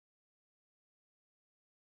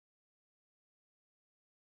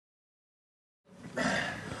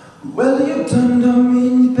Well, you turned on me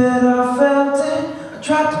in your bed, I felt it. I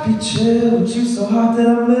tried to be chill with you so hard that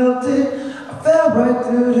I melted. I fell right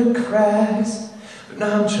through the cracks, but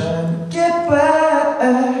now I'm trying to get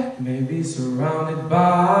back. Maybe surrounded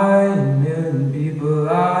by a million people,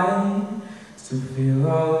 I still feel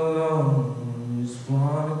all alone. Just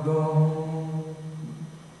wanna go home.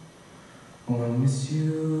 Wanna miss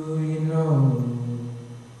you, you know.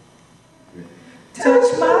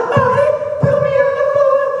 Touch my body, put me on the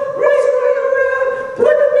floor, raise it when you're around,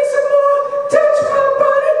 play with me some more. Touch my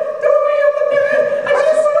body, throw me on the bed. I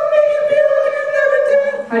just wanna make you feel like you never did.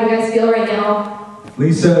 How do you guys feel right now?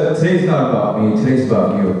 Lisa, today's not about me, today's about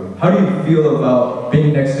you. How do you feel about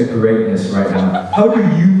being next to greatness right now? How do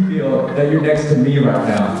you feel that you're next to me right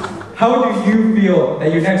now? How do you feel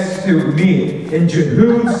that you're next to me in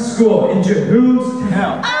Jehoon's school, in Jehoon's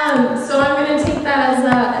town? So I'm gonna take that as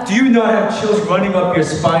a... Do you not have chills running up your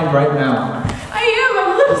spine right now? I'm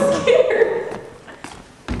a little scared.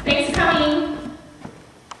 Thanks for coming.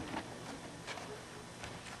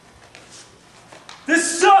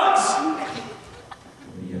 This sucks!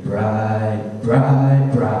 Be a bright,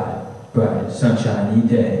 bright, bright, bright, sunshiny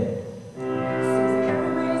day.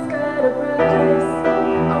 Everybody's got a price.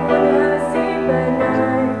 I wonder how to sleep at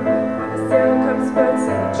night. When the sun comes first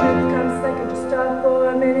and the truth comes second, just stop for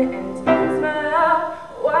a minute and smile.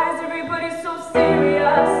 Why is everybody so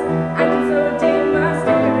serious? Acting so deep,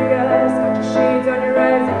 mysterious. Got your shades on your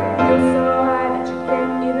eyes and you feel so high that you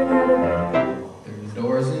can't even have a Open the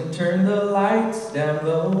doors and turn the lights down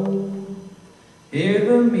low. Hear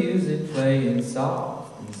the music playing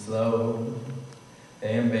soft and slow.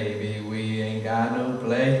 And baby, we ain't got no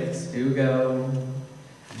place to go.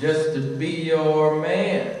 Just to be your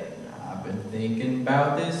man. I've been thinking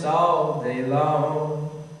about this all day long.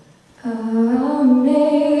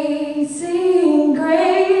 Amazing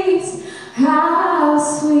grace, how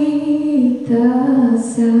sweet the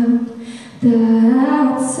sound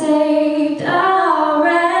that saved a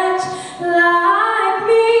wretch like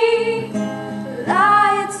me.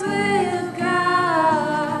 Lights will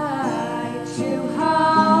guide you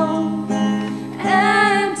home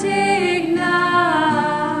and ignite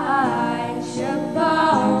your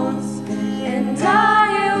bones, and I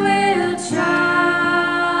will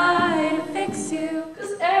try to fix you.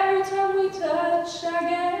 'Cause every time we touch, I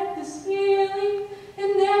get this feeling,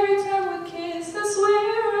 and every time we kiss, I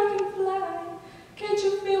swear I can fly. Can't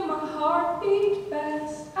you feel my heartbeat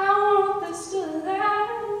fast? I want this to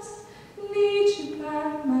last. Need you by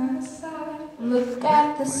my side. Look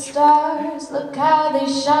at the stars, look how they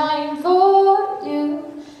shine for you,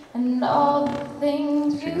 and all the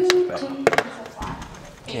things you do.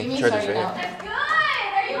 Can't try to That's good!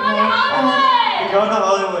 Are you on going to Hollywood? You're going to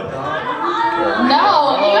Hollywood, dog. No,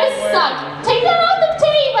 you guys suck. Take that off the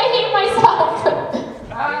tape. I hate myself.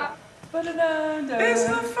 It's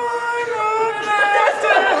the fun.